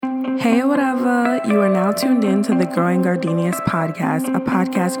Hey, whatever. You are now tuned in to the Growing Gardenias podcast, a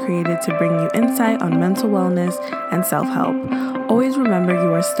podcast created to bring you insight on mental wellness and self-help. Always remember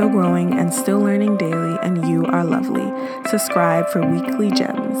you are still growing and still learning daily, and you are lovely. Subscribe for weekly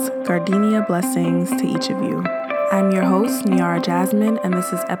gems. Gardenia blessings to each of you. I'm your host, Niara Jasmine, and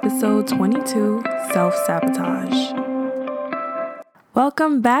this is episode 22, Self-Sabotage.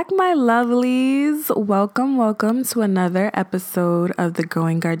 Welcome back, my lovelies. Welcome to another episode of the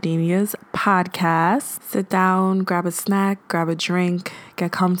Growing Gardenias podcast. Sit down, grab a snack, grab a drink,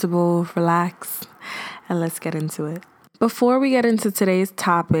 get comfortable, relax, and let's get into it. Before we get into today's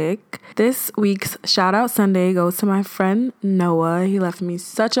topic, this week's Shout Out Sunday goes to my friend Noah. He left me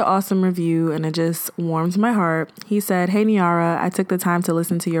such an awesome review and it just warms my heart. He said, "Hey Niara, I took the time to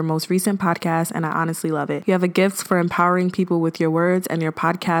listen to your most recent podcast and I honestly love it. You have a gift for empowering people with your words and your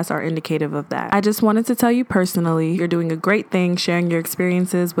podcasts are indicative of that. I just wanted to tell you personally, you're doing a great thing sharing your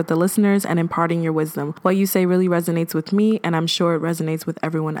experiences with the listeners and imparting your wisdom. What you say really resonates with me and I'm sure it resonates with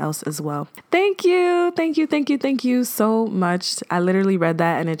everyone else as well." Thank you so much. I literally read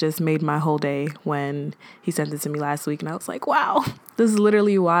that and it just made my whole day when he sent it to me last week and I was like, wow, this is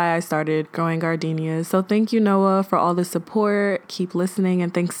literally why I started Growing Gardenias. So thank you, Noah, for all the support. Keep listening,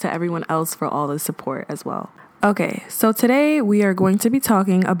 and thanks to everyone else for all the support as well. Okay, so today we are going to be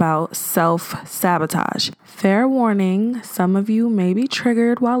talking about self-sabotage. Fair warning, some of you may be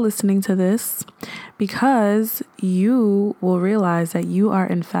triggered while listening to this because you will realize that you are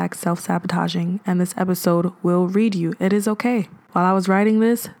in fact self-sabotaging and this episode will read you. It is okay. While I was writing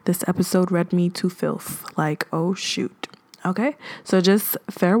this episode read me to filth. Like, oh shoot. Okay, so just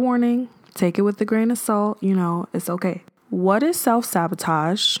fair warning, take it with a grain of salt, it's okay. What is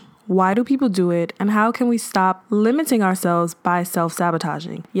self-sabotage? Why do people do it? And how can we stop limiting ourselves by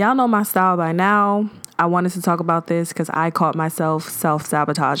self-sabotaging? Y'all know my style by now. I wanted to talk about this because I caught myself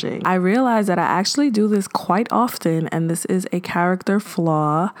self-sabotaging. I realized that I actually do this quite often and this is a character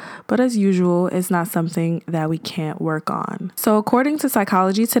flaw, but as usual, it's not something that we can't work on. So according to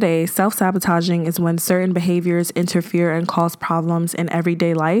Psychology Today, self-sabotaging is when certain behaviors interfere and cause problems in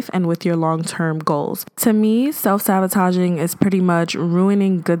everyday life and with your long-term goals. To me, self-sabotaging is pretty much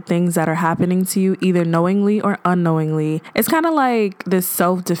ruining good things that are happening to you either knowingly or unknowingly. It's kind of like this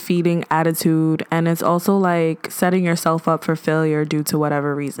self-defeating attitude, and it's also like setting yourself up for failure due to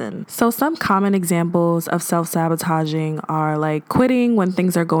whatever reason. So some common examples of self-sabotaging are like quitting when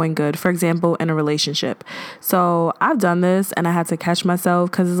things are going good. For example, in a relationship. So I've done this and I had to catch myself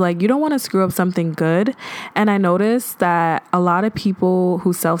because it's like you don't want to screw up something good. And I noticed that a lot of people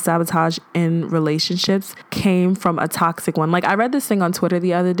who self-sabotage in relationships came from a toxic one. Like I read this thing on Twitter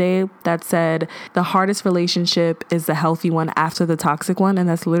the other day that said the hardest relationship is the healthy one after the toxic one. And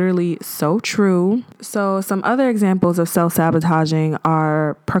that's literally so true. So some other examples of self-sabotaging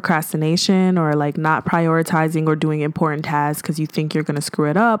are procrastination or like not prioritizing or doing important tasks because you think you're going to screw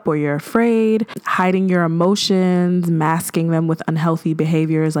it up or you're afraid, hiding your emotions, masking them with unhealthy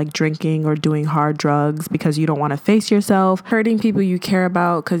behaviors like drinking or doing hard drugs because you don't want to face yourself, hurting people you care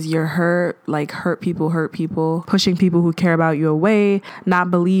about because you're hurt, like hurt people, pushing people who care about you away,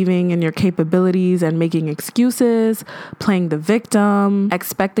 not believing in your capabilities and making excuses, playing the victim,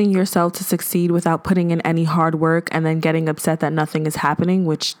 expecting yourself to succeed without putting in any hard work and then getting upset that nothing is happening,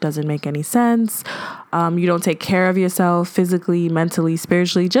 which doesn't make any sense. You don't take care of yourself physically, mentally,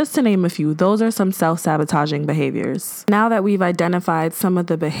 spiritually, just to name a few. Those are some self-sabotaging behaviors. Now that we've identified some of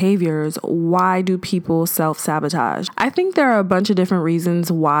the behaviors, why do people self-sabotage? I think there are a bunch of different reasons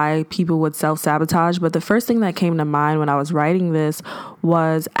why people would self-sabotage, but the first thing that came to mind when I was writing this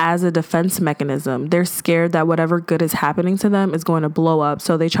was as a defense mechanism. They're scared that whatever good is happening to them is going to blow up,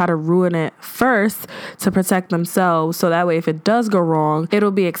 so they try to ruin it first to protect themselves, so that way if it does go wrong,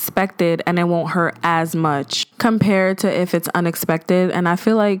 it'll be expected and it won't hurt as much compared to if it's unexpected. And I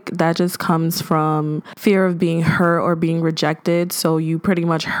feel like that just comes from fear of being hurt or being rejected, so you pretty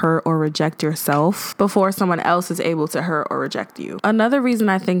much hurt or reject yourself before someone else is able to hurt or reject you. Another reason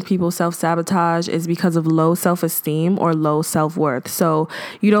I think people self-sabotage is because of low self-esteem or low self-worth. So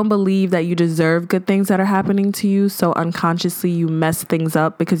you don't believe that you deserve good things that are happening to you, so unconsciously you mess things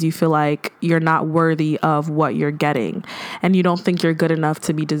up because you feel like you're not worthy of what you're getting and you don't think you're good enough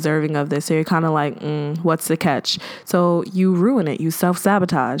to be deserving of this. So you're kind of like, what's the catch? So you ruin it. You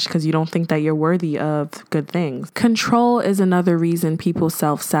self-sabotage because you don't think that you're worthy of good things. Control is another reason people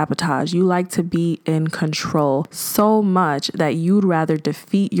self-sabotage. You like to be in control so much that you'd rather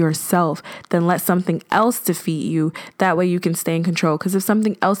defeat yourself than let something else defeat you. That way you can stay in control. Because if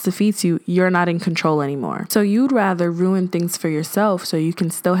something else defeats you, you're not in control anymore. So you'd rather ruin things for yourself so you can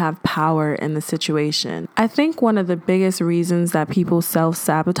still have power in the situation. I think one of the biggest reasons that people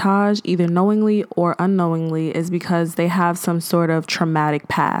self-sabotage, either knowingly or unknowingly, is because they have some sort of traumatic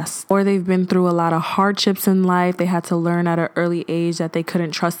past, or they've been through a lot of hardships in life. They had to learn at an early age that they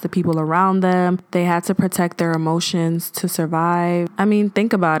couldn't trust the people around them. They had to protect their emotions to survive. I mean,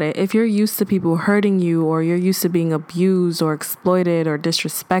 think about it. If you're used to people hurting you, or you're used to being abused or exploited or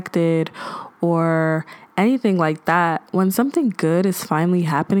disrespected or anything like that, when something good is finally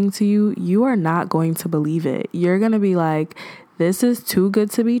happening to you, you are not going to believe it. You're going to be like, this is too good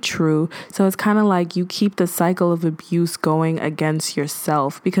to be true. So it's kind of like you keep the cycle of abuse going against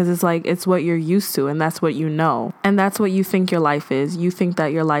yourself, because it's like, it's what you're used to and that's what you know. And that's what you think your life is. You think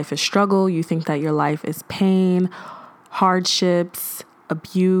that your life is struggle. You think that your life is pain, hardships,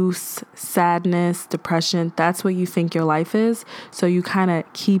 abuse, sadness, depression. That's what you think your life is. So you kind of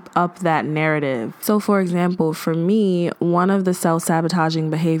keep up that narrative. So for example, for me, one of the self-sabotaging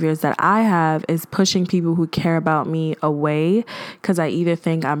behaviors that I have is pushing people who care about me away, because I either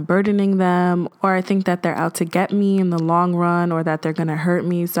think I'm burdening them, or I think that they're out to get me in the long run, or that they're going to hurt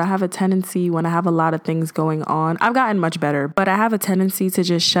me. So I have a tendency, when I have a lot of things going on, I've gotten much better, but I have a tendency to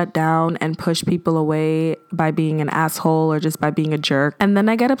just shut down and push people away by being an asshole or just by being a jerk. And then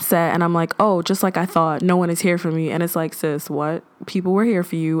I get upset and I'm like, oh, just like I thought, no one is here for me. And it's like, sis, what? People were here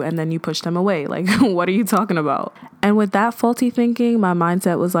for you and then you pushed them away. Like, what are you talking about? And with that faulty thinking, my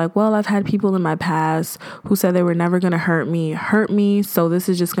mindset was like, well, I've had people in my past who said they were never going to hurt me. So this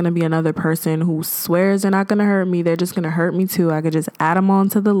is just going to be another person who swears they're not going to hurt me. They're just going to hurt me too. I could just add them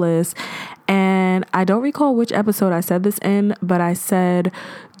onto the list. And I don't recall which episode I said this in, but I said,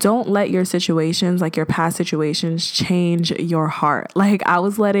 don't let your situations, like your past situations, change your heart. Like, I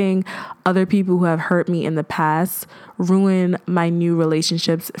was letting other people who have hurt me in the past ruin my new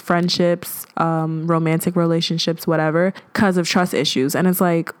relationships, friendships, romantic relationships, whatever, because of trust issues. And it's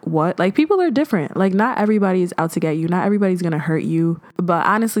like, what? Like, people are different. Like, not everybody is out to get you. Not everybody's going to hurt you. But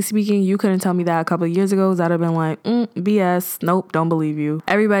honestly speaking, you couldn't tell me that a couple of years ago. I'd have been like, BS. Nope, don't believe you.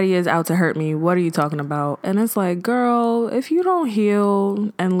 Everybody is out to hurt me. What are you talking about? And it's like, girl, if you don't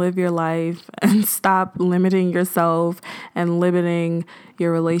heal and live your life and stop limiting yourself and limiting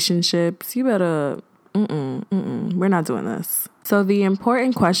your relationships, you better, we're not doing this. So the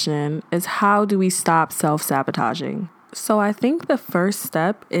important question is, how do we stop self-sabotaging? So I think the first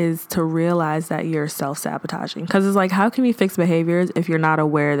step is to realize that you're self-sabotaging, because it's like, how can you fix behaviors if you're not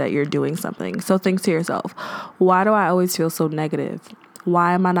aware that you're doing something? So think to yourself, why do I always feel so negative?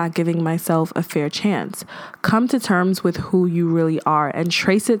 Why am I not giving myself a fair chance? Come to terms with who you really are and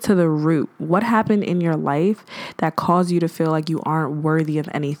trace it to the root. What happened in your life that caused you to feel like you aren't worthy of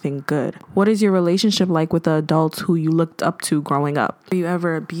anything good? What is your relationship like with the adults who you looked up to growing up? Were you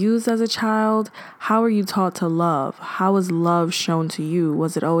ever abused as a child? How were you taught to love? How was love shown to you?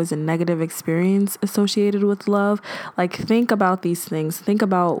 Was it always a negative experience associated with love? Like, think about these things. Think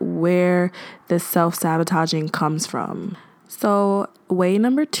about where this self-sabotaging comes from. So way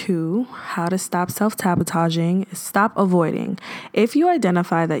number 2, how to stop self-sabotaging, is stop avoiding. If you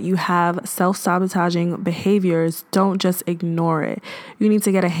identify that you have self-sabotaging behaviors, don't just ignore it. You need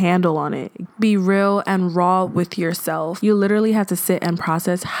to get a handle on it. Be real and raw with yourself. You literally have to sit and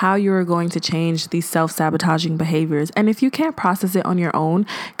process how you are going to change these self-sabotaging behaviors. And if you can't process it on your own,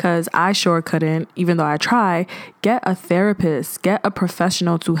 because I sure couldn't, even though I try, get a therapist, get a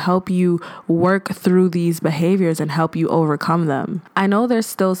professional to help you work through these behaviors and help you overcome them. I know there's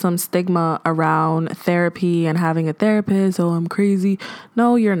still some stigma around therapy and having a therapist. Oh, I'm crazy.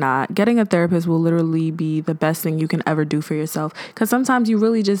 No, you're not. Getting a therapist will literally be the best thing you can ever do for yourself, because sometimes you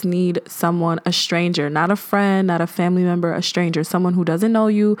really just need someone, a stranger, not a friend, not a family member, a stranger, someone who doesn't know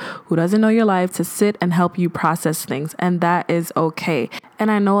you, who doesn't know your life, to sit and help you process things. And that is okay. And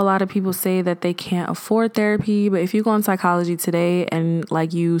I know a lot of people say that they can't afford therapy, but if you go on Psychology Today and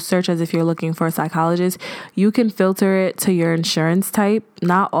like you search as if you're looking for a psychologist, you can filter it to your insurance type.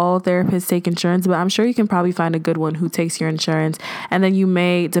 Not all therapists take insurance, but I'm sure you can probably find a good one who takes your insurance. And then you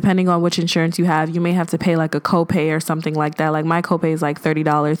may, depending on which insurance you have, you may have to pay like a copay or something like that. Like my copay is like $30.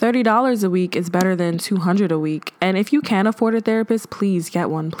 $30 a week is better than $200 a week. And if you can't afford a therapist, please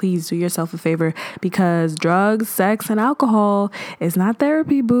get one. Please do yourself a favor, because drugs, sex, and alcohol is not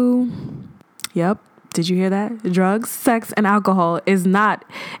therapy, boo. Yep. Did you hear that? Drugs, sex, and alcohol is not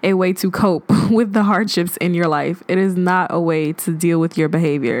a way to cope with the hardships in your life. It is not a way to deal with your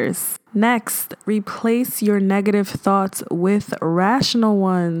behaviors. Next, replace your negative thoughts with rational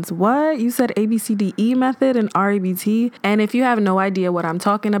ones. What? You said ABCDE method and RABT? And if you have no idea what I'm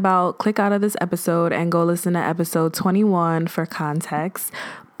talking about, click out of this episode and go listen to episode 21 for context.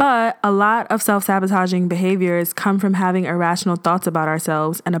 But a lot of self-sabotaging behaviors come from having irrational thoughts about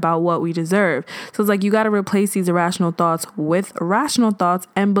ourselves and about what we deserve. So it's like you got to replace these irrational thoughts with rational thoughts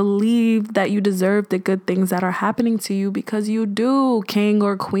and believe that you deserve the good things that are happening to you, because you do, king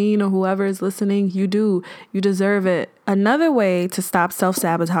or queen or whoever is listening, you do. You deserve it. Another way to stop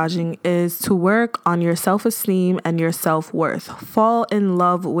self-sabotaging is to work on your self-esteem and your self-worth. Fall in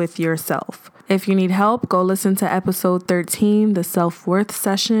love with yourself. If you need help, go listen to episode 13, the self-worth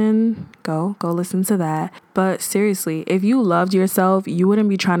session. Go listen to that. But seriously, if you loved yourself, you wouldn't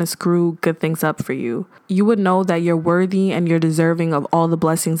be trying to screw good things up for you. You would know that you're worthy and you're deserving of all the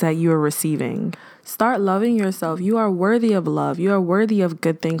blessings that you are receiving. Start loving yourself. You are worthy of love. You are worthy of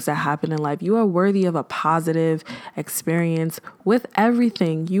good things that happen in life. You are worthy of a positive experience with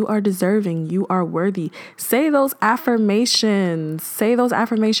everything. You are deserving. You are worthy. Say those affirmations. Say those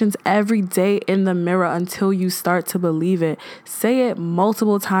affirmations every day in the mirror until you start to believe it. Say it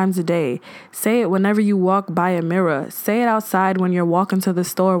multiple times a day. Say it whenever you walk by a mirror. Say it outside when you're walking to the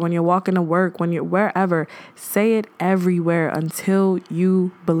store, when you're walking to work, when you're wherever. Say it everywhere until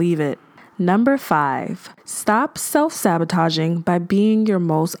you believe it. Number 5, stop self-sabotaging by being your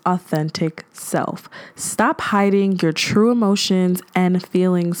most authentic self. Stop hiding your true emotions and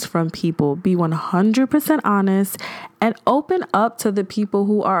feelings from people. Be 100% honest and open up to the people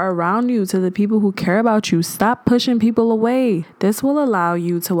who are around you, to the people who care about you. Stop pushing people away. This will allow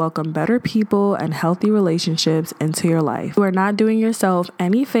you to welcome better people and healthy relationships into your life. You are not doing yourself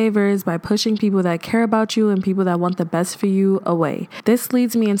any favors by pushing people that care about you and people that want the best for you away. This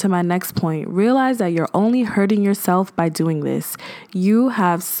leads me into my next point. Realize that you're only hurting yourself by doing this. You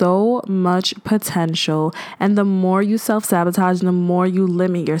have so much potential, and the more you self-sabotage, the more you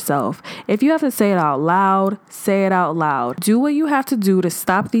limit yourself. If you have to say it out loud, say it out loud. Do what you have to do to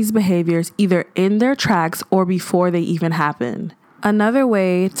stop these behaviors either in their tracks or before they even happen. Another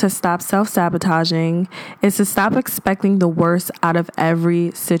way to stop self-sabotaging is to stop expecting the worst out of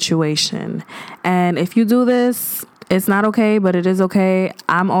every situation. And if you do this, it's not okay, but it is okay.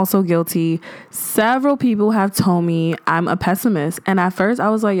 I'm also guilty. Several people have told me I'm a pessimist. And at first I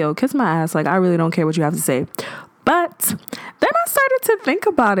was like, yo, kiss my ass. Like, I really don't care what you have to say. But then I started to think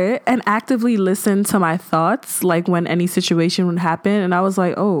about it and actively listen to my thoughts, like when any situation would happen. And I was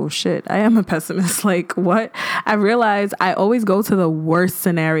like, oh shit, I am a pessimist. Like, what? I realized I always go to the worst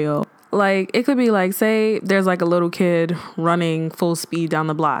scenario. Like, it could be like, say there's like a little kid running full speed down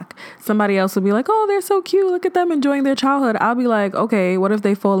the block. Somebody else would be like, oh, they're so cute. Look at them enjoying their childhood. I'll be like, okay, what if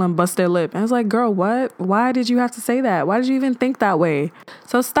they fall and bust their lip? And it's like, girl, what? Why did you have to say that? Why did you even think that way?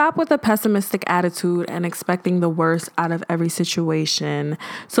 So stop with a pessimistic attitude and expecting the worst out of every situation.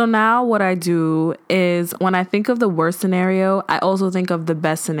 So now what I do is when I think of the worst scenario, I also think of the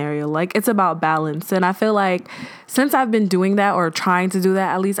best scenario. Like, it's about balance. And I feel like since I've been doing that, or trying to do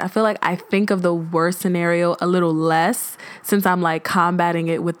that at least, I feel like I think of the worst scenario a little less since I'm like combating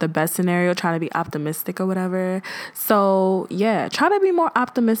it with the best scenario, trying to be optimistic or whatever. So yeah, try to be more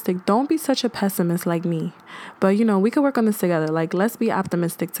optimistic. Don't be such a pessimist like me. But you know, we could work on this together. Like, let's be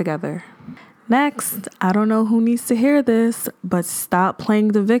optimistic together. Next, I don't know who needs to hear this, but stop playing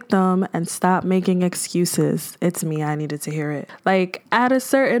the victim and stop making excuses. It's me. I needed to hear it. Like, at a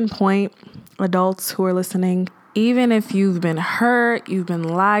certain point, adults who are listening, even if you've been hurt, you've been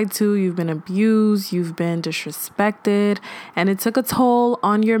lied to, you've been abused, you've been disrespected, and it took a toll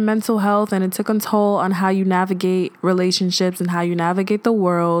on your mental health and it took a toll on how you navigate relationships and how you navigate the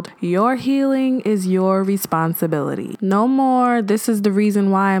world, your healing is your responsibility. No more, this is the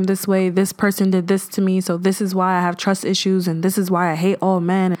reason why I'm this way, this person did this to me, so this is why I have trust issues, and this is why I hate all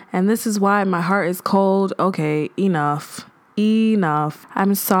men, and this is why my heart is cold. Okay, enough.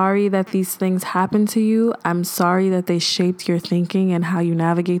 I'm sorry that these things happened to you. I'm sorry that they shaped your thinking and how you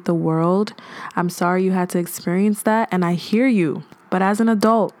navigate the world. I'm sorry you had to experience that, and I hear you. But as an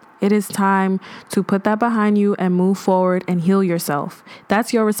adult, it is time to put that behind you and move forward and heal yourself.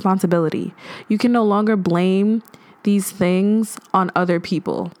 That's your responsibility. You can no longer blame these things on other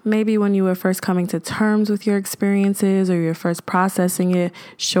people. Maybe when you were first coming to terms with your experiences or you're first processing it,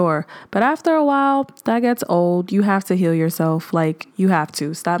 sure. But after a while, that gets old. You have to heal yourself. Like, you have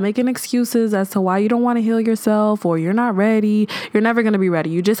to. Stop making excuses as to why you don't want to heal yourself or you're not ready. You're never going to be ready.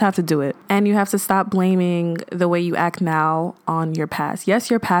 You just have to do it. And you have to stop blaming the way you act now on your past.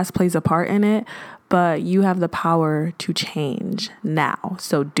 Yes, your past plays a part in it, but you have the power to change now.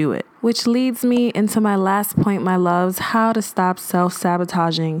 So do it. Which leads me into my last point, my loves, how to stop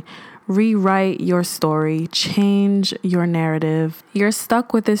self-sabotaging. Rewrite your story, change your narrative. You're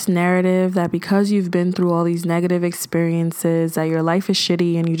stuck with this narrative that because you've been through all these negative experiences, that your life is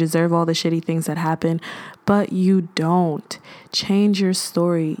shitty and you deserve all the shitty things that happen, but you don't. Change your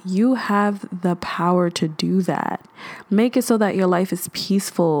story. You have the power to do that. Make it so that your life is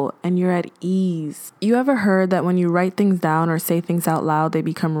peaceful and you're at ease. You ever heard that when you write things down or say things out loud, they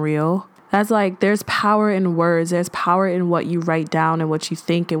become real? That's like, there's power in words. There's power in what you write down and what you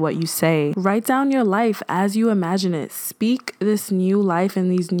think and what you say. Write down your life as you imagine it. Speak this new life and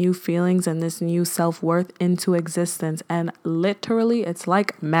these new feelings and this new self-worth into existence. And literally, it's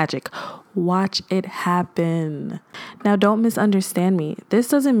like magic. Watch it happen. Now, don't misunderstand me. This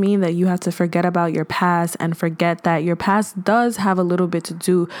doesn't mean that you have to forget about your past and forget that your past does have a little bit to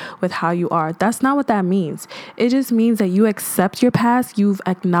do with how you are. That's not what that means. It just means that you accept your past, you've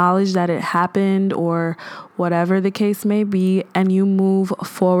acknowledged that it happened or whatever the case may be, and you move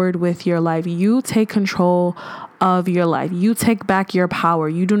forward with your life. You take control of your life. You take back your power.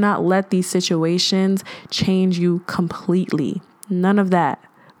 You do not let these situations change you completely. None of that.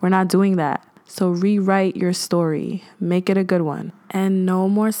 We're not doing that. So rewrite your story. Make it a good one. And no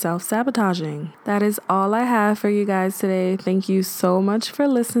more self-sabotaging. That is all I have for you guys today. Thank you so much for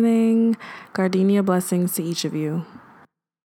listening. Gardenia blessings to each of you.